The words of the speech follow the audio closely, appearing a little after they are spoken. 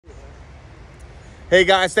Hey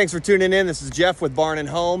guys, thanks for tuning in. This is Jeff with Barn and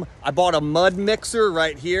Home. I bought a mud mixer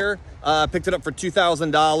right here. Picked it up for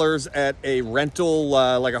 $2,000 at a rental,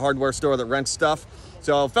 like a hardware store that rents stuff.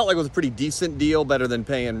 So I felt like it was a pretty decent deal, better than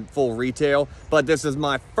paying full retail. But this is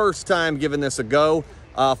my first time giving this a go.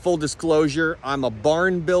 Full disclosure, I'm a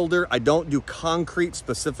barn builder. I don't do concrete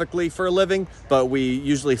specifically for a living, but we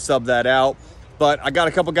usually sub that out. But I got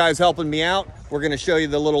a couple guys helping me out. We're gonna show you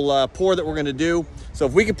the little pour that we're gonna do. So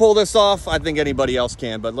if we can pull this off, I think anybody else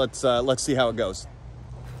can, but let's see how it goes.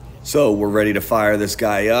 So we're ready to fire this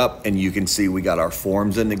guy up, and you can see we got our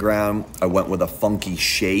forms in the ground. I went with a funky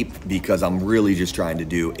shape because I'm really just trying to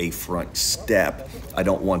do a front step. I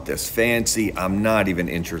don't want this fancy. I'm not even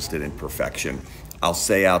interested in perfection. I'll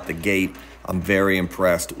say out the gate, I'm very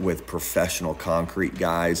impressed with professional concrete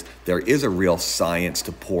guys. There is a real science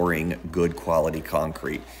to pouring good quality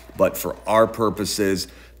concrete, but for our purposes,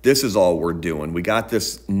 this is all we're doing. We got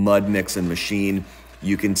this mud mixing machine.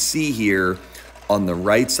 You can see here on the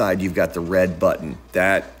right side, you've got the red button.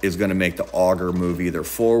 That is gonna make the auger move either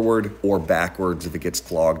forward or backwards. If it gets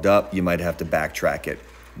clogged up, you might have to backtrack it.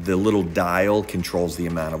 The little dial controls the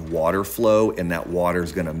amount of water flow, and that water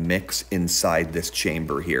is gonna mix inside this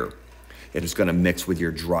chamber here. It is gonna mix with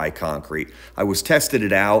your dry concrete. I was testing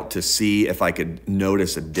it out to see if I could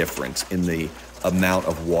notice a difference in the amount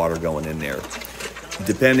of water going in there.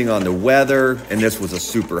 Depending on the weather, and this was a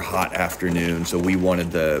super hot afternoon, so we wanted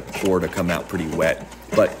the pour to come out pretty wet,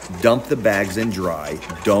 but dump the bags in dry.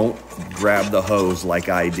 Don't grab the hose like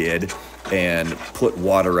I did and put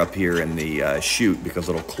water up here in the chute because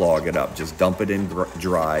it'll clog it up. Just dump it in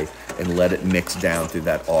dry and let it mix down through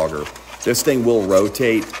that auger. This thing will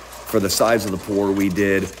rotate. For the size of the pour we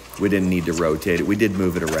didn't need to rotate it. We did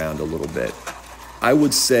move it around a little bit. I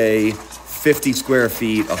would say 50 square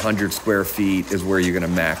feet, 100 square feet is where you're gonna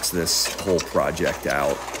max this whole project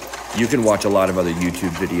out. You can watch a lot of other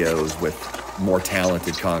YouTube videos with more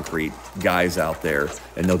talented concrete guys out there,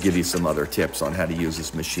 and they'll give you some other tips on how to use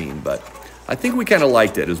this machine. But I think we kind of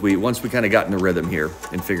liked it once we kind of got in the rhythm here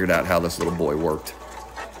and figured out how this little boy worked.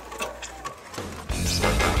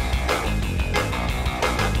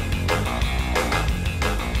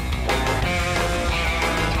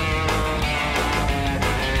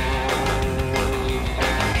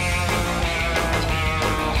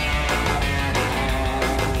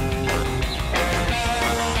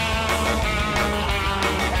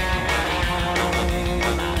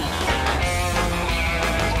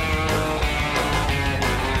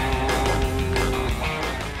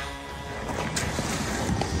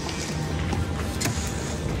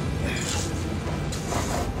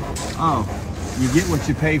 Oh, you get what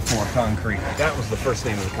you pay for, concrete. That was the first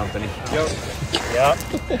name of the company. Yep.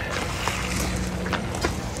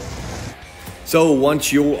 So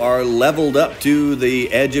once you are leveled up to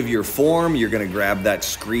the edge of your form, you're gonna grab that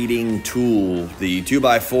screeding tool. The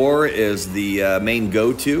 2x4 is the main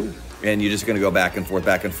go-to, and you're just gonna go back and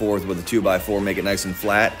forth with the 2x4, make it nice and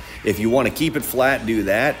flat. If you wanna keep it flat, do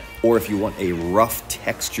that. Or if you want a rough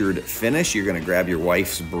textured finish, you're gonna grab your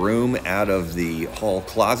wife's broom out of the hall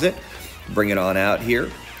closet, bring it on out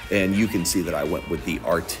here, and you can see that I went with the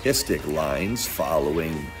artistic lines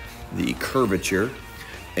following the curvature,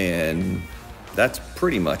 and that's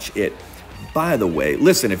pretty much it. By the way,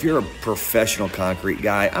 listen, if you're a professional concrete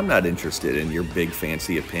guy, I'm not interested in your big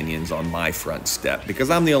fancy opinions on my front step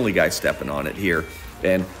because I'm the only guy stepping on it here.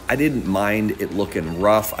 And I didn't mind it looking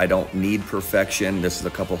rough. I don't need perfection. This is a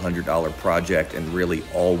couple $100 project, and really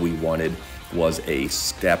all we wanted was a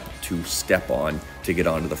step to step on to get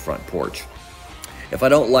onto the front porch. If I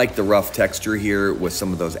don't like the rough texture here with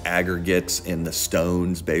some of those aggregates in the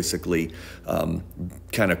stones basically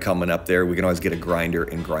kind of coming up there, we can always get a grinder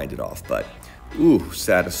and grind it off. But ooh,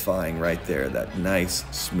 satisfying right there, that nice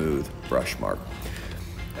smooth brush mark.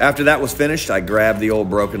 After that was finished, I grabbed the old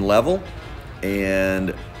broken level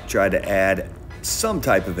and try to add some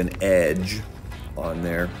type of an edge on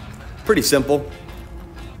there. Pretty simple,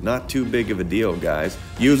 not too big of a deal, guys.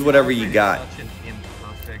 Use whatever you got.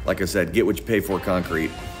 Like I said, get what you pay for,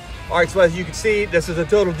 concrete. All right, so as you can see, this is a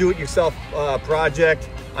total do-it-yourself project.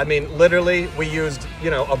 I mean, literally, we used,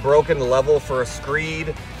 a broken level for a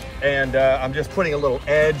screed, and I'm just putting a little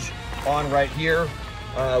edge on right here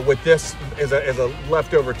with this as a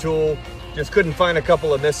leftover tool. Just couldn't find a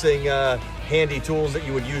couple of missing handy tools that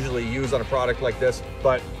you would usually use on a product like this.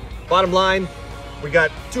 But bottom line, we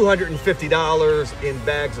got $250 in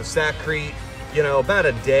bags of Sackcrete, about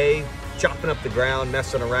a day chopping up the ground,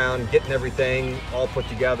 messing around, getting everything all put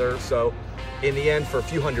together. So in the end, for a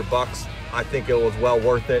few $100, I think it was well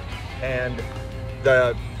worth it. And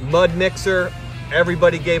the mud mixer,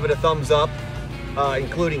 everybody gave it a thumbs up.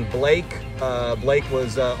 including Blake. Blake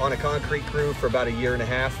was on a concrete crew for about 1.5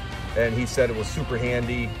 years, and he said it was super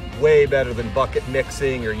handy, way better than bucket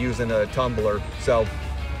mixing or using a tumbler. So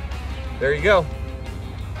there you go.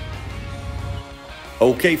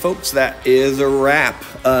 Okay, folks, that is a wrap.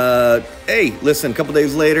 Hey, listen, a couple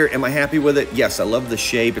days later, am I happy with it? Yes, I love the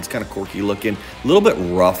shape. It's kind of quirky looking, a little bit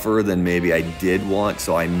rougher than maybe I did want,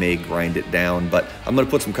 so I may grind it down, but I'm gonna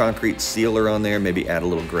put some concrete sealer on there, maybe add a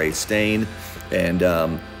little gray stain. And,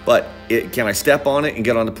 can I step on it and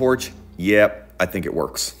get on the porch? Yep, I think it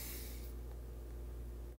works.